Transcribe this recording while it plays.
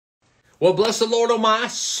Well, bless the Lord, O my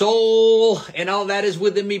soul, and all that is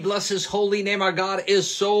within me. Bless his holy name. Our God is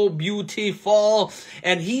so beautiful,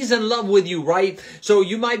 and he's in love with you, right? So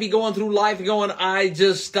you might be going through life going, I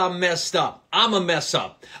just messed up. I'm a mess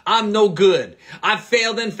up. I'm no good. I've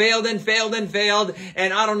failed and failed and failed and failed,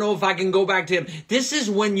 and I don't know if I can go back to him. This is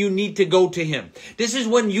when you need to go to him. This is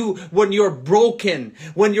when you're broken,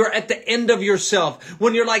 when you're at the end of yourself,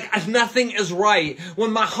 when you're like, nothing is right,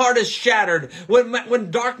 when my heart is shattered,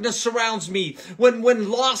 when darkness surrounds me, when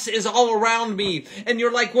loss is all around me, and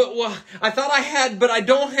you're like, well, I thought I had, but I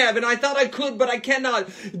don't have, and I thought I could, but I cannot.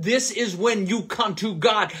 This is when you come to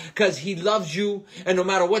God, because he loves you, and no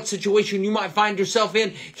matter what situation you might find yourself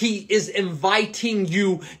in, he is inviting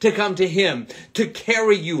you to come to him, to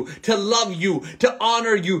carry you, to love you, to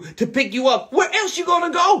honor you, to pick you up. Where else you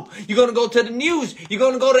going to go? You're going to go to the news. You're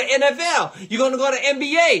going to go to NFL. You're going to go to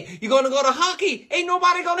NBA. You're going to go to hockey. Ain't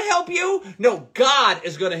nobody going to help you. No, God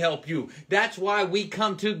is going to help you. That's why we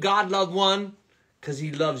come to God, loved one, because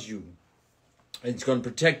he loves you. And he's going to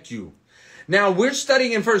protect you. Now, we're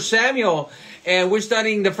studying in 1 Samuel, and we're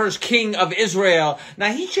studying the first king of Israel.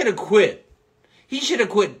 Now, he should have quit. He should have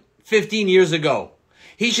quit 15 years ago.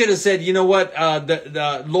 He should have said, you know what,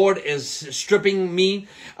 the Lord is stripping me.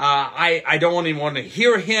 I don't even want to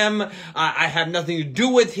hear him. I have nothing to do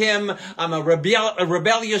with him. I'm a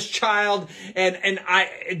rebellious child. And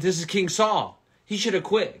this is King Saul. He should have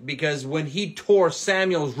quit, because when he tore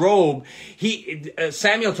Samuel's robe,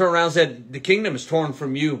 Samuel turned around and said, the kingdom is torn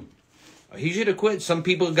from you. He should have quit. Some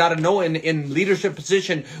people got to know in leadership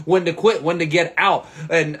position when to quit, when to get out.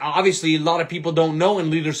 And obviously, a lot of people don't know in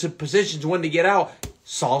leadership positions when to get out.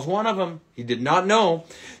 Saul's one of them. He did not know.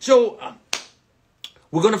 So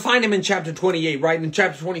we're going to find him in chapter 28, right? In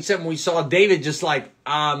chapter 27, we saw David just like,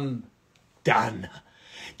 I'm done.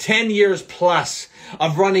 10 years plus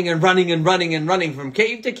of running and running and running and running from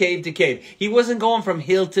cave to cave to cave. He wasn't going from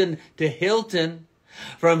Hilton to Hilton,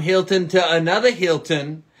 from Hilton to another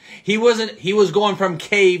Hilton. He was going from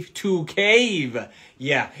cave to cave.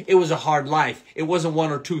 Yeah, it was a hard life. It wasn't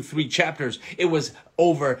 1 or 2, 3 chapters. It was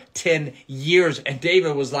over 10 years. And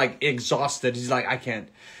David was like exhausted. He's like, I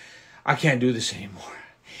can't do this anymore.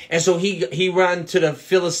 And so he ran to the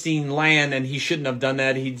Philistine land, and he shouldn't have done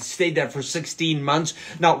that. He stayed there for 16 months.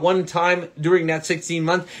 Not one time during that 16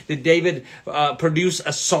 months did David produce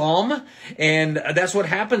a psalm. And that's what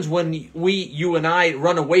happens when you and I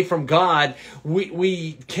run away from God.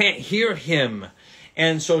 We can't hear him.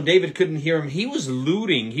 And so David couldn't hear him. He was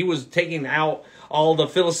looting. He was taking out all the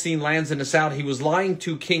Philistine lands in the south. He was lying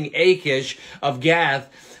to King Achish of Gath.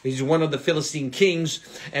 He's one of the Philistine kings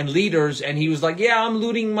and leaders. And he was like, yeah, I'm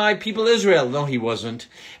looting my people Israel. No, he wasn't.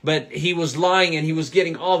 But he was lying, and he was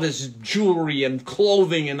getting all this jewelry and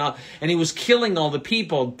clothing, and he was killing all the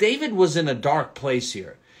people. David was in a dark place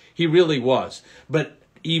here. He really was. But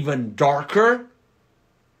even darker,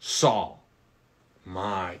 Saul.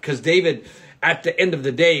 Because David, at the end of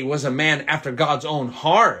the day, was a man after God's own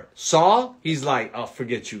heart. Saul, he's like, oh,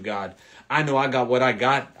 forget you, God. I know I got what I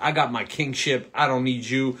got. I got my kingship. I don't need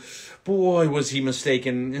you. Boy, was he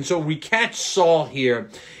mistaken. And so we catch Saul here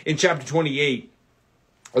in chapter 28.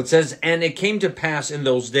 It says, and it came to pass in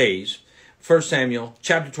those days, 1 Samuel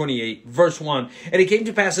chapter 28, verse 1. And it came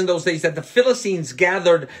to pass in those days that the Philistines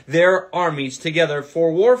gathered their armies together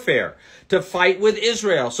for warfare, to fight with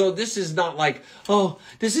Israel. So this is not like, oh,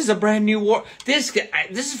 this is a brand new war. This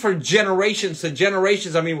is for generations to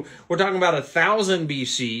generations. I mean, we're talking about 1000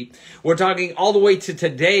 BC. We're talking all the way to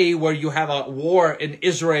today, where you have a war in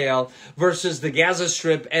Israel versus the Gaza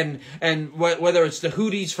Strip, and whether it's the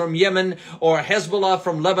Houthis from Yemen or Hezbollah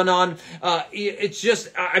from Lebanon. It's just,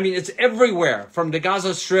 I mean, it's everywhere from the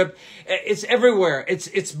Gaza Strip. It's everywhere.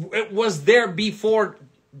 It was there before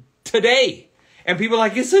today. And people are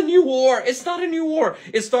like, it's a new war. It's not a new war.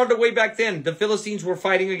 It started way back then. The Philistines were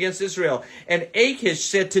fighting against Israel. And Achish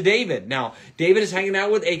said to David, now, David is hanging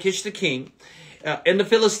out with Achish the king in the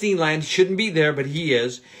Philistine land. He shouldn't be there, but he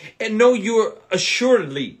is. And know you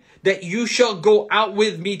assuredly that you shall go out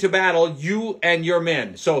with me to battle, you and your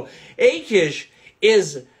men. So Achish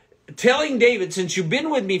is telling David, since you've been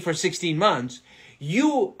with me for 16 months,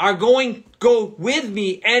 you are going to go with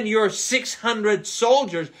me and your 600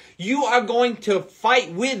 soldiers. You are going to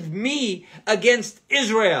fight with me against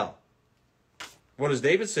Israel. What does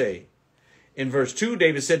David say? In verse 2,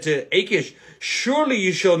 David said to Achish, surely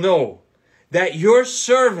you shall know that your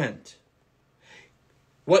servant,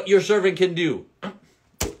 what your servant can do.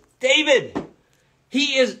 David,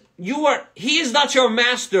 he is not your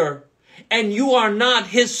master, and you are not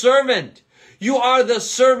his servant. You are the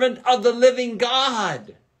servant of the living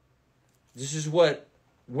God. This is what,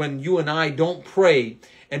 when you and I don't pray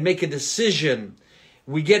and make a decision,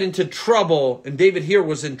 we get into trouble. And David here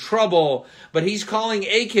was in trouble, but he's calling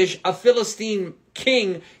Achish, a Philistine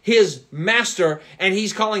king, his master, and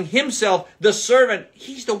he's calling himself the servant.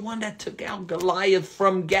 He's the one that took out Goliath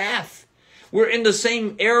from Gath. We're in the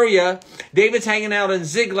same area. David's hanging out in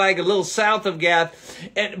Ziklag, a little south of Gath.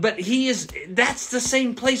 But that's the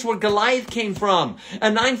same place where Goliath came from.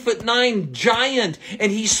 A 9'9" giant.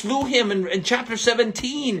 And he slew him in chapter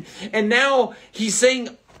 17. And now he's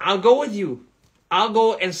saying, I'll go with you. I'll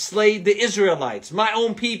go and slay the Israelites, my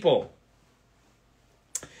own people.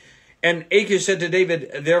 And Achish said to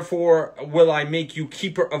David, therefore will I make you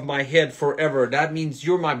keeper of my head forever. That means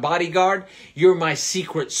you're my bodyguard. You're my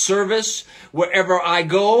secret service. Wherever I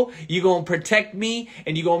go, you're going to protect me.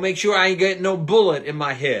 And you're going to make sure I ain't getting no bullet in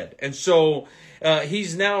my head. And so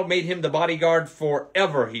he's now made him the bodyguard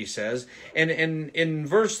forever, he says. And in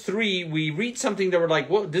verse 3, we read something that we're like,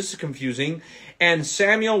 whoa, this is confusing. And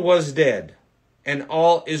Samuel was dead, and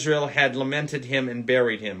all Israel had lamented him and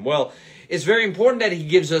buried him. Well, it's very important that he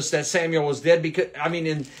gives us that Samuel was dead, because, I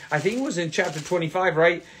think it was in chapter 25,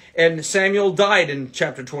 right? And Samuel died in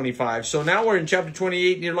chapter 25. So now we're in chapter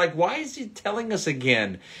 28, and you're like, why is he telling us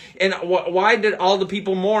again? And why did all the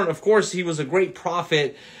people mourn? Of course, he was a great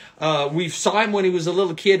prophet. We saw him when he was a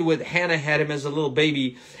little kid. With Hannah had him as a little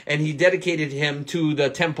baby, and he dedicated him to the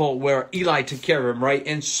temple where Eli took care of him, right?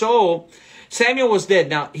 And so Samuel was dead.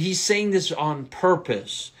 Now, he's saying this on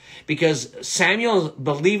purpose, because Samuel,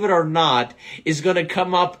 believe it or not, is going to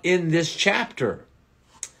come up in this chapter,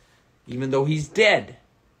 even though he's dead.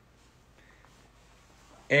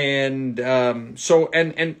 And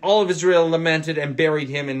and all of Israel lamented and buried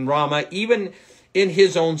him in Ramah, even in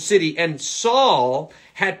his own city. And Saul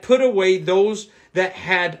had put away those that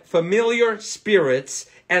had familiar spirits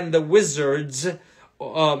and the wizards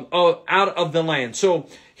out of the land. So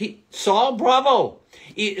Saul, bravo.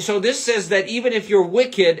 So this says that even if you're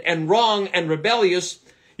wicked and wrong and rebellious,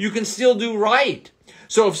 you can still do right.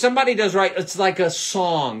 So if somebody does right, it's like a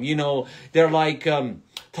song, they're like,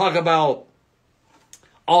 talk about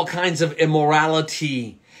all kinds of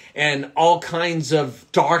immorality and all kinds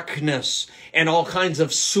of darkness and all kinds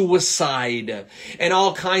of suicide and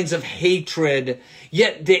all kinds of hatred.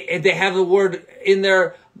 Yet they have the word in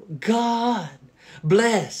there, God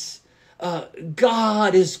bless.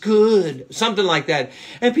 God is good, something like that.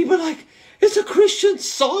 And people are like, it's a Christian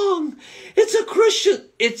song. It's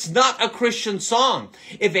not a Christian song.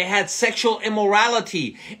 If it had sexual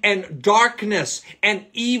immorality and darkness and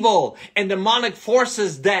evil and demonic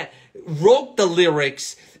forces that wrote the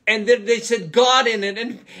lyrics, and then they said God in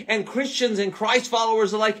it, and Christians and Christ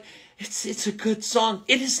followers are like, it's a good song.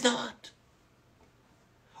 It is not.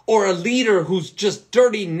 Or a leader who's just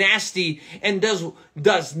dirty, nasty, and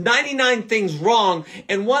does 99 things wrong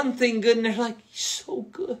and one thing good, and they're like, he's so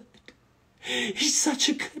good. He's such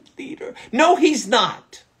a good leader. No, he's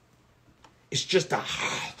not. It's just to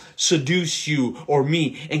seduce you or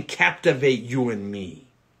me and captivate you and me.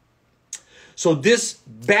 So this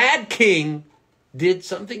bad king did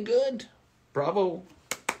something good. Bravo.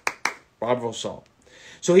 Bravo, Saul.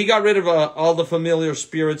 So he got rid of all the familiar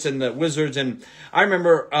spirits and the wizards. And I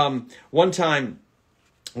remember one time,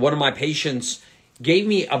 one of my patients gave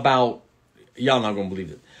me about, y'all not going to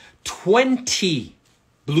believe it, 20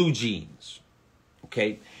 blue jeans.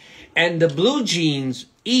 Okay. And the blue jeans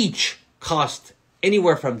each cost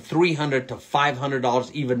anywhere from $300 to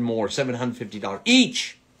 $500, even more, $750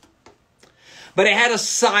 each. But it had a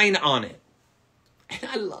sign on it. And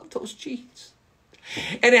I love those jeans.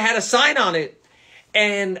 And it had a sign on it.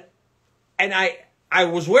 And I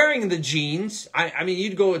was wearing the jeans. I mean,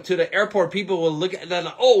 you'd go to the airport, people will look at that,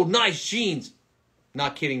 like, oh, nice jeans.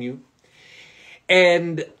 Not kidding you.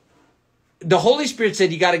 And the Holy Spirit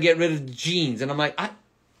said, you got to get rid of the jeans. And I'm like,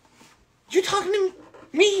 you're talking to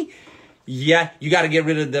me? Yeah, you got to get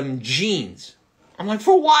rid of them jeans. I'm like,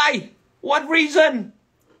 for why? What reason?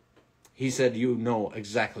 He said, you know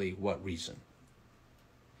exactly what reason.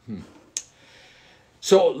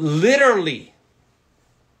 So literally,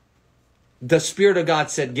 the Spirit of God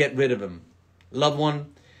said, get rid of him. Loved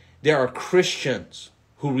one, there are Christians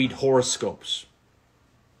who read horoscopes,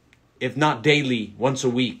 if not daily, once a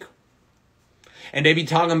week. And they be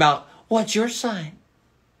talking about, what's your sign?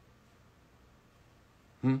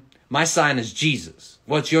 My sign is Jesus.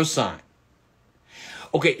 What's your sign?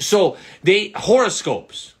 Okay, so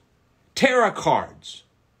horoscopes, tarot cards,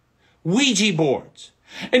 Ouija boards.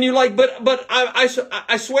 And you're like, but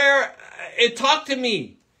I swear it talked to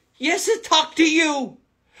me. Yes, it talked to you,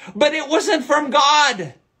 but it wasn't from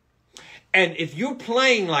God. And if you're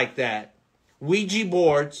playing like that, Ouija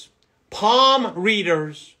boards, palm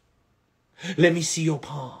readers, Let me see your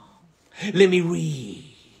palm. Let me read.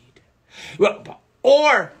 Well,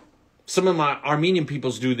 or some of my Armenian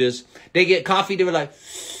peoples do this. They get coffee, they were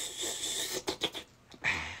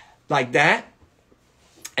like that.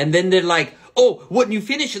 And then they're like, oh, wouldn't you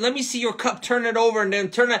finish it? Let me see your cup, turn it over, and then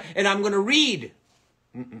turn it, and I'm going to read.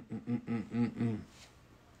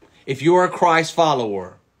 If you're a Christ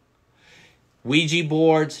follower, Ouija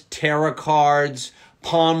boards, tarot cards,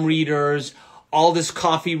 palm readers, all this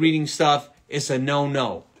coffee reading stuff, it's a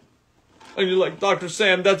no-no. And you're like, Dr.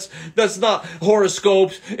 Sam, that's not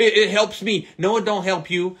horoscopes. It helps me. No, it don't help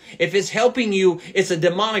you. If it's helping you, it's a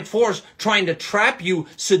demonic force trying to trap you,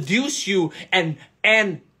 seduce you, and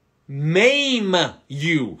maim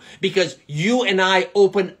you. Because you and I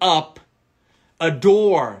open up a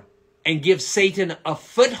door and give Satan a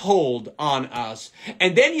foothold on us.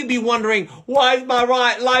 And then you'd be wondering, why is my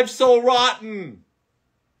life so rotten?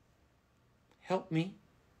 Help me.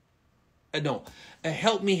 No.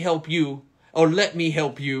 Help me help you, or let me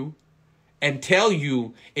help you, and tell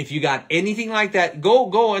you if you got anything like that.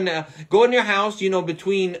 Go in your house.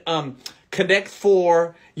 Between Connect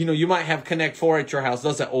 4. You might have Connect 4 at your house.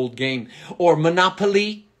 That's an old game. Or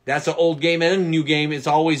Monopoly. That's an old game and a new game. It's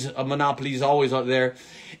always a Monopoly is always out there.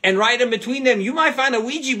 And right in between them, you might find a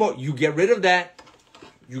Ouija board. You get rid of that.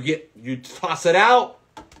 You toss it out.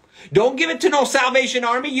 Don't give it to no Salvation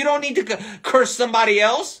Army. You don't need to curse somebody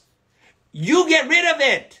else. You get rid of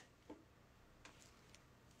it.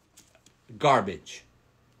 Garbage.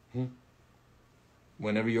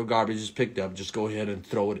 Whenever your garbage is picked up, just go ahead and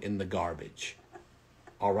throw it in the garbage.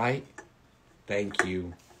 All right? Thank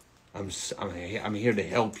you. I'm here to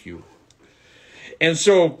help you. And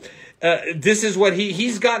so this is what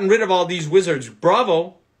he's gotten rid of all these wizards.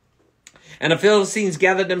 Bravo. And the Philistines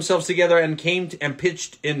gathered themselves together and came and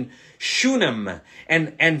pitched in Shunem.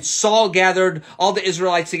 And Saul gathered all the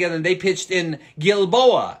Israelites together and they pitched in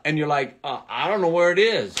Gilboa. And you're like, I don't know where it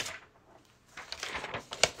is.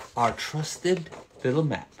 Our trusted little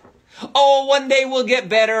map. Oh, one day we'll get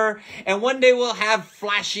better. And one day we'll have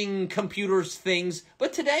flashing computers things.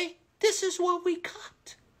 But today, this is what we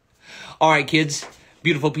got. All right, kids,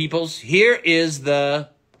 beautiful peoples. Here is the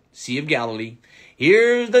Sea of Galilee.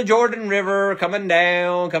 Here's the Jordan River coming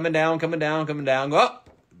down. Oh,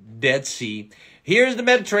 Dead Sea. Here's the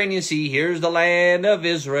Mediterranean Sea. Here's the land of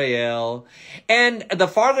Israel. And the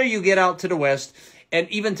farther you get out to the west, and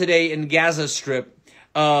even today in Gaza Strip,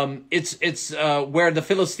 it's where the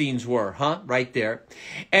Philistines were, right there.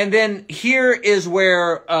 And then here is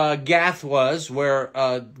where Gath was, where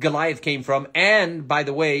Goliath came from, and by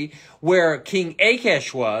the way, where King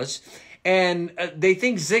Achish was. And they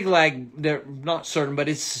think Ziklag, they're not certain, but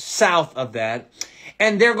it's south of that.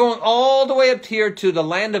 And they're going all the way up here to the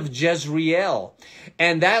land of Jezreel.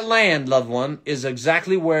 And that land, loved one, is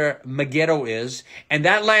exactly where Megiddo is. And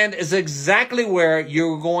that land is exactly where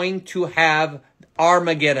you're going to have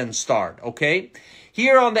Armageddon start, okay?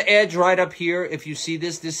 Here on the edge, right up here, if you see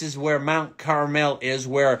this is where Mount Carmel is,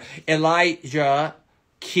 where Elijah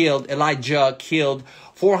killed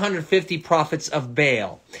 450 prophets of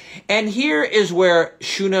Baal. And here is where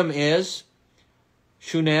Shunem is.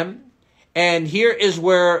 And here is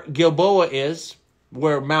where Gilboa is,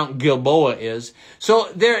 where Mount Gilboa is.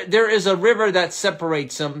 So there is a river that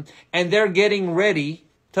separates them, and they're getting ready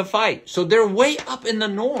to fight. So they're way up in the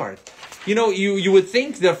north. You would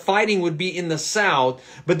think their fighting would be in the south,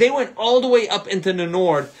 but they went all the way up into the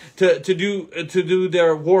north to do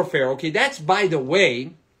their warfare. Okay, that's, by the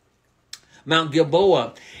way, Mount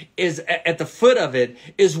Gilboa is at the foot of it,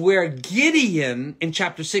 is where Gideon in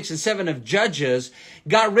chapter 6 and 7 of Judges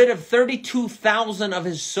got rid of 32,000 of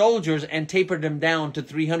his soldiers and tapered them down to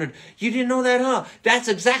 300. You didn't know that, huh? That's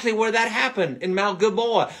exactly where that happened, in Mount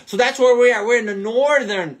Gilboa. So that's where we are. We're in the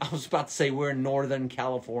northern, I was about to say we're in Northern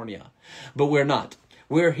California, but we're not.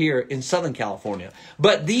 We're here in Southern California.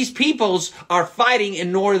 But these peoples are fighting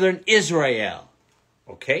in northern Israel.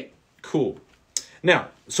 Okay, cool. Now,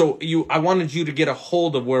 I wanted you to get a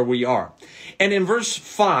hold of where we are. And in verse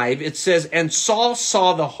 5, it says, and Saul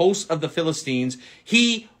saw the host of the Philistines.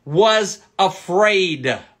 He was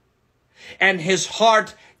afraid, and his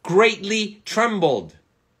heart greatly trembled.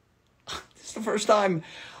 This is the first time.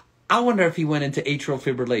 I wonder if he went into atrial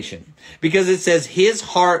fibrillation, because it says his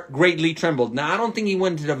heart greatly trembled. Now, I don't think he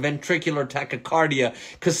went into the ventricular tachycardia,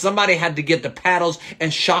 because somebody had to get the paddles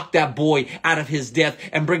and shock that boy out of his death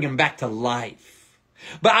and bring him back to life.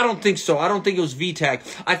 But I don't think so. I don't think it was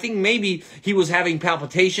VTAC. I think maybe he was having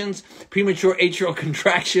palpitations, premature atrial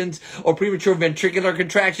contractions, or premature ventricular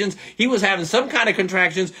contractions. He was having some kind of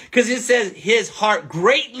contractions, because it says his heart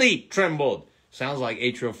greatly trembled. Sounds like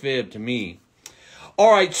atrial fib to me.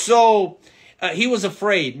 All right, so he was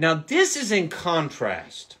afraid. Now, this is in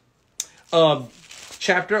contrast of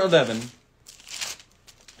chapter 11.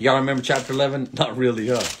 Y'all remember chapter 11? Not really,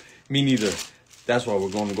 huh? Me neither. That's why we're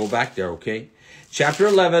going to go back there, okay? Chapter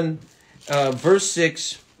 11, verse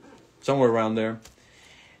 6, somewhere around there.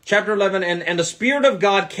 Chapter 11, and the Spirit of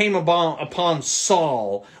God came upon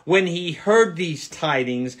Saul when he heard these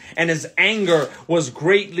tidings, and his anger was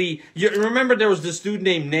greatly... You remember there was this dude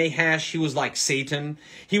named Nahash. He was like Satan.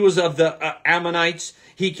 He was of the Ammonites.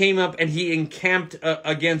 He came up and he encamped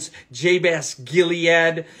against Jabez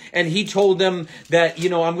Gilead, and he told them that, you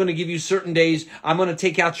know, I'm going to give you certain days. I'm going to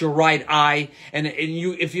take out your right eye, and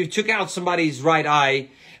if you took out somebody's right eye,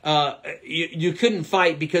 you couldn't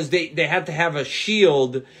fight because they had to have a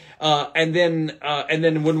shield, and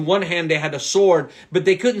then when one hand they had a sword, but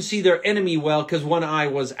they couldn't see their enemy well because one eye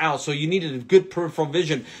was out. So you needed a good peripheral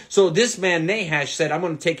vision. So this man Nahash said, I'm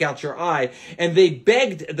going to take out your eye. And they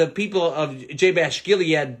begged the people of Jabesh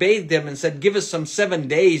Gilead, begged them and said, give us some 7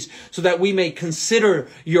 days so that we may consider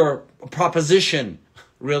your proposition.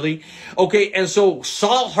 Really? Okay, and so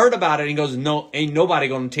Saul heard about it and he goes, no, ain't nobody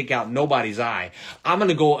going to take out nobody's eye. I'm going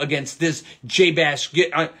to go against this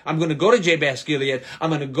I'm going to go to Jabez Gilead.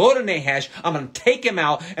 I'm going to go to Nahash. I'm going to take him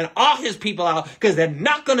out and all his people out because they're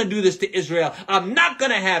not going to do this to Israel. I'm not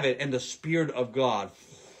going to have it. And the Spirit of God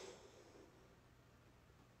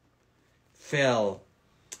fell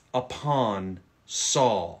upon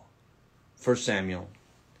Saul. 1 Samuel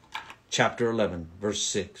chapter 11, verse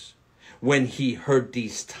 6. When he heard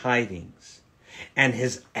these tidings, and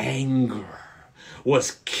his anger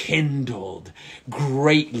was kindled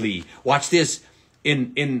greatly. Watch this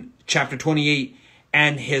in chapter 28.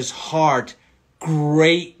 And his heart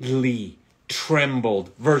greatly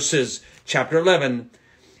trembled. Verses chapter 11.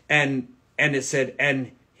 And it said,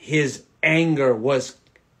 and his anger was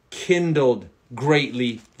kindled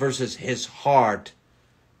greatly. Versus his heart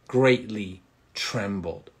greatly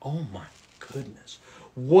trembled. Oh my goodness.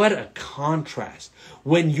 What a contrast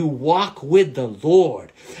when you walk with the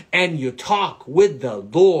Lord and you talk with the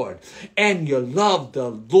Lord and you love the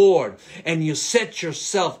Lord and you set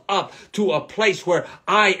yourself up to a place where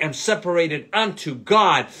I am separated unto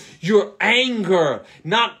God. Your anger,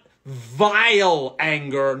 not vile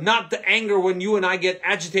anger, not the anger when you and I get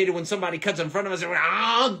agitated when somebody cuts in front of us and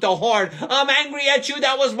honk the horn. I'm angry at you.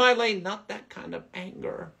 That was my lane. Not that kind of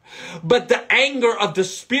anger, but the anger of the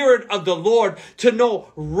Spirit of the Lord to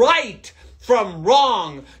know right from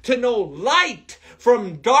wrong, to know light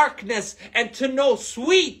from darkness, and to know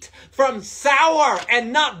sweet from sour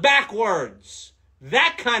and not backwards.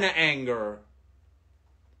 That kind of anger.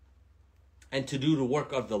 And to do the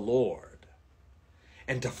work of the Lord.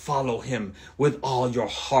 And to follow him with all your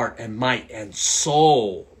heart and might and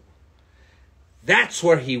soul. That's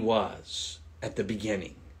where he was at the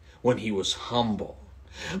beginning, when he was humble.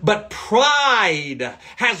 But pride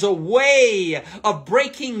has a way of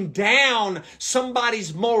breaking down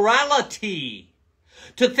somebody's morality.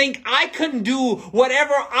 To think I can do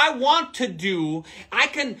whatever I want to do. I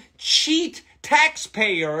can cheat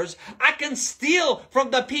taxpayers. I can steal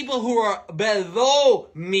from the people who are below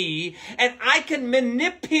me, and I can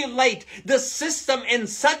manipulate the system in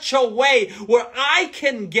such a way where I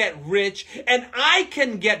can get rich and I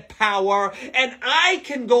can get power and I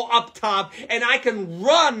can go up top and I can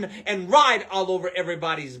run and ride all over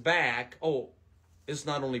everybody's back. Oh, it's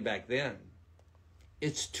not only back then.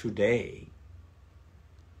 It's today.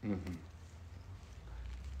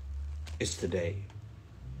 It's today.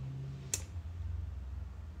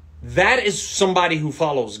 That is somebody who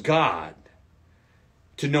follows God,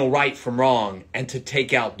 to know right from wrong and to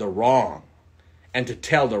take out the wrong and to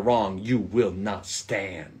tell the wrong, you will not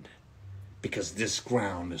stand because this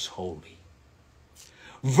ground is holy.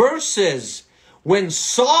 Versus when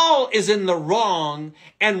Saul is in the wrong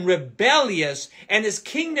and rebellious and his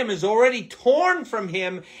kingdom is already torn from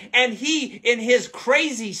him and he in his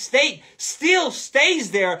crazy state still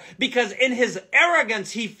stays there because in his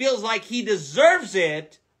arrogance he feels like he deserves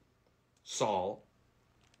it. Saul.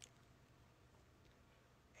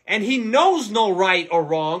 And he knows no right or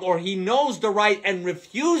wrong, or he knows the right and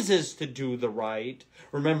refuses to do the right.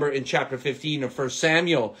 Remember in chapter 15 of 1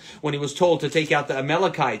 Samuel, when he was told to take out the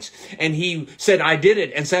Amalekites, and he said, I did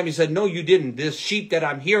it. And Samuel said, no, you didn't. This sheep that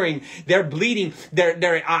I'm hearing, they're bleeding.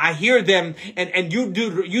 I hear them, and you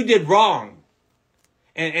did wrong.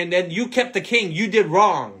 And then you kept the king. You did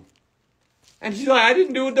wrong. And he's like, I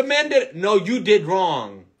didn't do it. The men did it. No, you did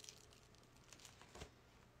wrong.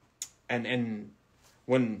 And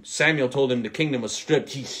when Samuel told him the kingdom was stripped,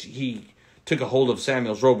 he took a hold of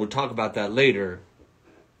Samuel's robe. We'll talk about that later.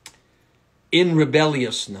 In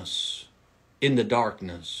rebelliousness, in the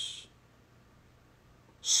darkness,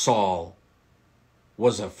 Saul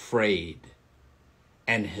was afraid,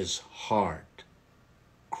 and his heart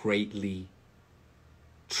greatly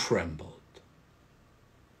trembled.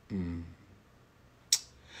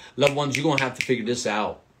 Loved ones, you're going to have to figure this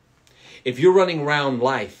out. If you're running around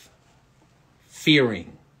life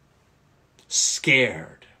fearing,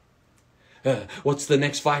 scared, what's the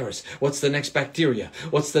next virus? What's the next bacteria?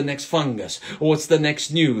 What's the next fungus? What's the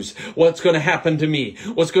next news? What's going to happen to me?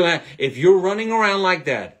 If you're running around like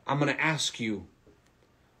that, I'm going to ask you,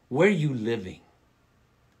 where are you living?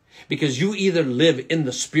 Because you either live in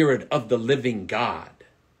the spirit of the living God,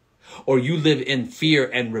 or you live in fear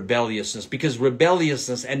and rebelliousness, because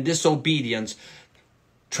rebelliousness and disobedience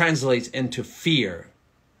translates into fear,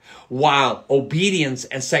 while obedience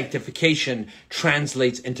and sanctification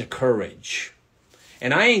translates into courage.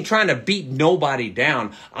 And I ain't trying to beat nobody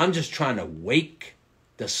down. I'm just trying to wake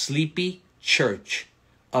the sleepy church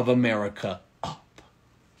of America up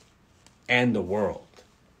and the world.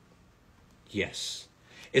 Yes.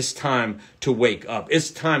 It's time to wake up. It's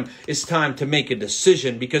time to make a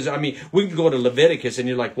decision, because, I mean, we can go to Leviticus and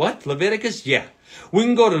you're like, what? Leviticus? Yeah. We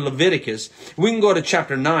can go to Leviticus. We can go to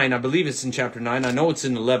chapter 9. I believe it's in chapter 9. I know it's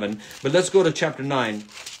in 11. But let's go to chapter 9.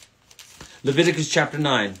 Leviticus chapter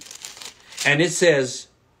 9. And it says,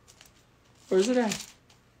 where is it at?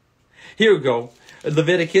 Here we go.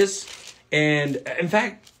 Leviticus. And in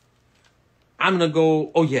fact, I'm going to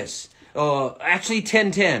go, oh yes. Actually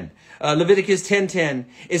 10:10. Leviticus 10:10.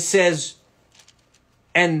 It says,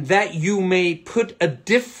 and that you may put a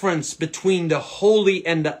difference between the holy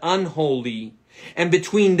and the unholy, and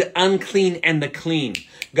between the unclean and the clean.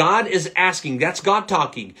 God is asking, that's God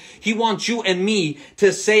talking. He wants you and me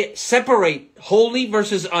to separate holy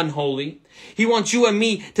versus unholy. He wants you and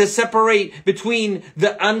me to separate between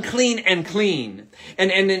the unclean and clean.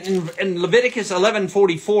 And in Leviticus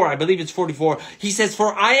 11:44, I believe it's 44, he says,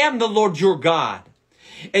 for I am the Lord your God,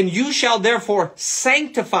 and you shall therefore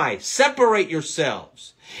sanctify, separate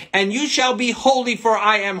yourselves. And you shall be holy, for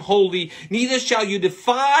I am holy. Neither shall you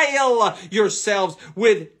defile yourselves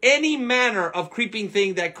with any manner of creeping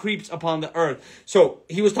thing that creeps upon the earth. So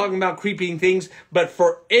he was talking about creeping things, but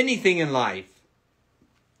for anything in life,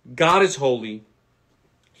 God is holy.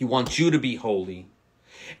 He wants you to be holy.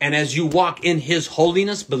 And as you walk in his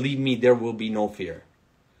holiness, believe me, there will be no fear.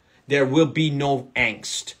 There will be no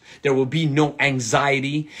angst. There will be no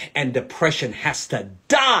anxiety, and depression has to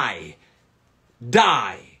die.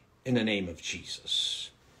 Die in the name of Jesus.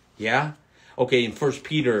 Yeah? Okay, in 1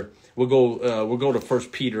 Peter, we'll go to 1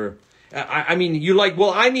 Peter. I mean, you're like, well,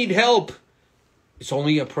 I need help. It's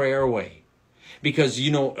only a prayer away. Because,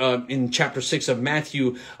 in chapter 6 of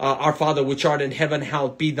Matthew, our Father which art in heaven,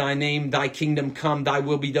 hallowed be thy name, thy kingdom come, thy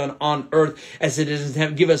will be done on earth as it is in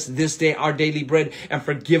heaven. Give us this day our daily bread, and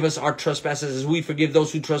forgive us our trespasses as we forgive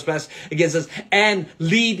those who trespass against us. And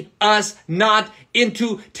lead us not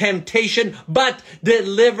into temptation, but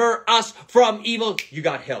deliver us from evil. You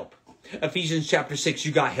got help. Ephesians chapter 6,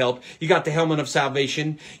 you got help. You got the helmet of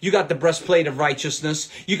salvation. You got the breastplate of righteousness.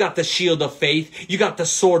 You got the shield of faith. You got the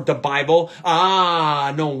sword, the Bible.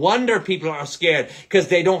 No wonder people are scared, because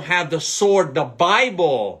they don't have the sword, the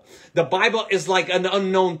Bible. The Bible is like an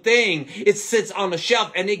unknown thing. It sits on a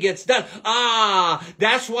shelf and it gets done.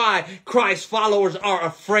 That's why Christ's followers are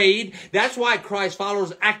afraid. That's why Christ's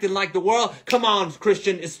followers acting like the world. Come on,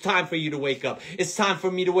 Christian, it's time for you to wake up. It's time for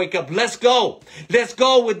me to wake up. Let's go. Let's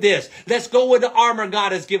go with this. Let's go with the armor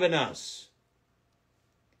God has given us.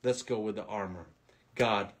 Let's go with the armor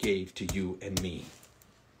God gave to you and me.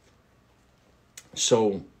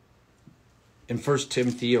 So, in 1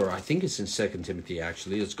 Timothy, or I think it's in 2 Timothy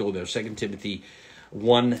actually. Let's go there. 2 Timothy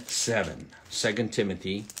 1:7. 2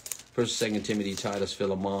 Timothy. First, 2 Timothy, Titus,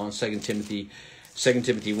 Philemon. 2 Timothy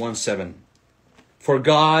 1:7. For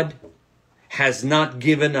God has not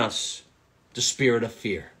given us the spirit of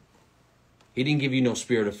fear. He didn't give you no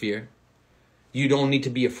spirit of fear. You don't need to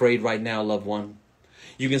be afraid right now, loved one.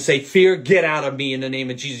 You can say, fear, get out of me in the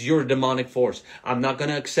name of Jesus. You're a demonic force. I'm not going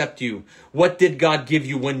to accept you. What did God give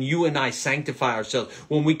you when you and I sanctify ourselves?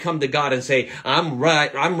 When we come to God and say, I'm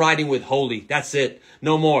riding with holy. That's it.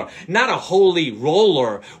 No more. Not a holy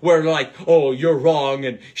roller where like, oh, you're wrong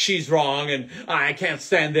and she's wrong and I can't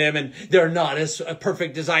stand them and they're not as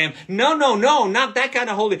perfect as I am. No, not that kind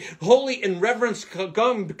of holy. Holy in reverence,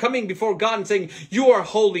 coming before God and saying, you are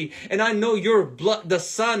holy and I know your blood,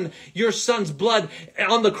 your son's blood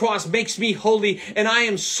on the cross makes me holy, and I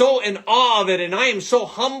am so in awe of it, and I am so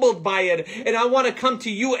humbled by it, and I want to come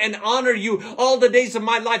to you and honor you all the days of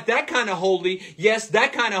my life. That kind of holy. Yes,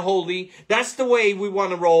 that kind of holy. That's the way we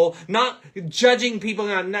want to roll. Not judging people.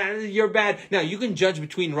 Nah, you're bad. Now, you can judge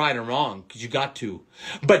between right and wrong, because you got to.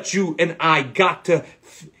 But you and I got to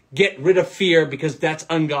get rid of fear, because that's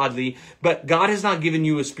ungodly. But God has not given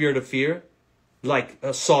you a spirit of fear like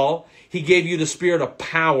Saul. He gave you the spirit of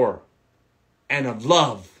power and of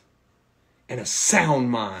love and a sound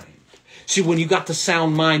mind. See, when you got the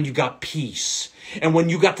sound mind, you got peace. And when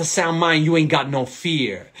you got the sound mind, you ain't got no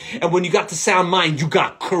fear. And when you got the sound mind, you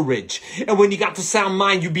got courage. And when you got the sound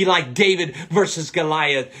mind, you be like David versus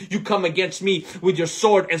Goliath. You come against me with your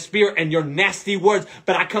sword and spear and your nasty words,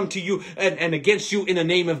 but I come to you and against you in the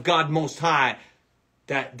name of God Most High.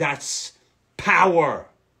 That's power.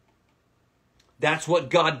 That's what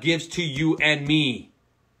God gives to you and me.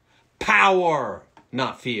 Power,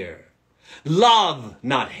 not fear. Love,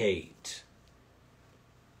 not hate.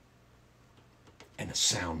 And a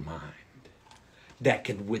sound mind that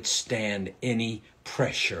can withstand any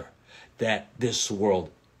pressure that this world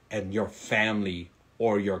and your family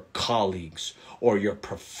or your colleagues or your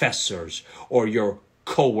professors or your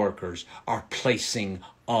co-workers are placing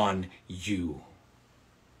on you.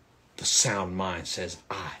 The sound mind says,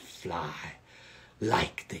 I fly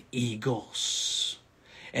like the eagles,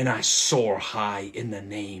 and I soar high in the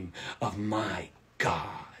name of my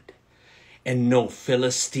God. And no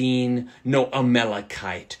Philistine, no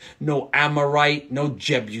Amalekite, no Amorite, no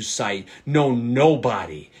Jebusite, no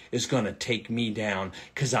nobody is going to take me down,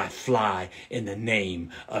 because I fly in the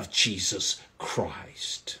name of Jesus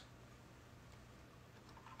Christ.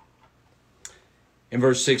 In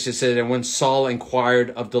verse 6 it said, and when Saul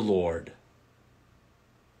inquired of the Lord,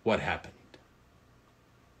 what happened?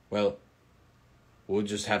 Well, we'll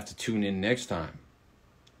just have to tune in next time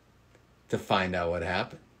to find out what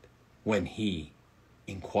happened when he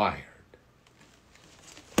inquired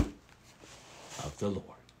of the Lord.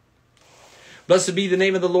 Blessed be the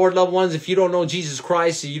name of the Lord, loved ones. If you don't know Jesus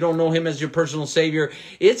Christ, you don't know him as your personal Savior,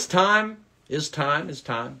 it's time. It's time. It's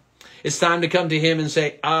time. It's time to come to him and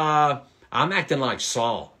say, I'm acting like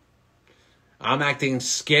Saul. I'm acting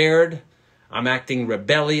scared. I'm acting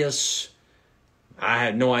rebellious. I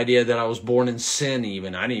had no idea that I was born in sin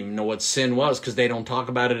even. I didn't even know what sin was, because they don't talk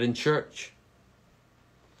about it in church.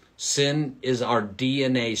 Sin is our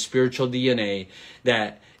DNA, spiritual DNA,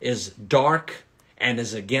 that is dark and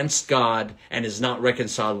is against God and is not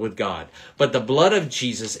reconciled with God. But the blood of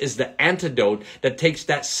Jesus is the antidote that takes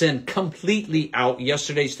that sin completely out,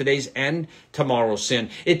 yesterday's, today's, and tomorrow's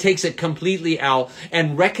sin. It takes it completely out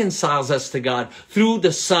and reconciles us to God through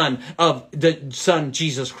the Son,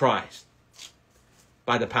 Jesus Christ,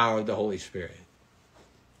 by the power of the Holy Spirit.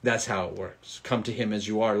 That's how it works. Come to him as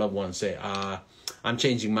you are, loved ones. Say, I'm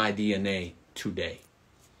changing my DNA today.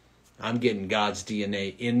 I'm getting God's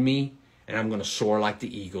DNA in me, and I'm going to soar like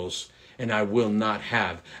the eagles. And I will not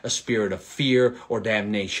have a spirit of fear or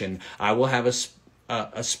damnation. I will have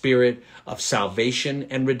a spirit of salvation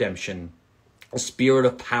and redemption, a spirit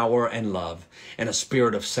of power and love, and a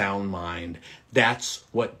spirit of sound mind. That's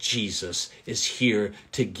what Jesus is here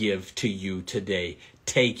to give to you today.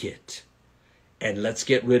 Take it, and let's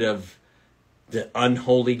get rid of the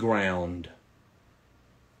unholy ground,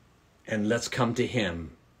 and let's come to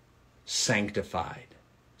him sanctified,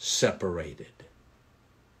 separated,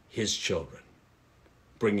 his children,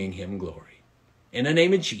 bringing him glory. In the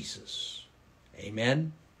name of Jesus,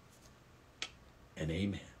 amen and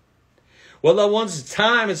amen. Well, loved ones, it's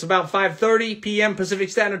time. It's about 5:30 p.m. Pacific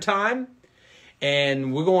Standard Time,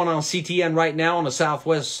 and we're going on CTN right now on the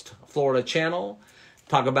Southwest Florida channel.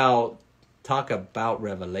 Talk about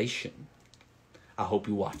Revelation. I hope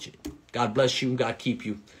you watch it. God bless you and God keep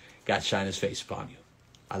you. God shine his face upon you.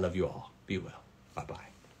 I love you all. Be well. Bye-bye.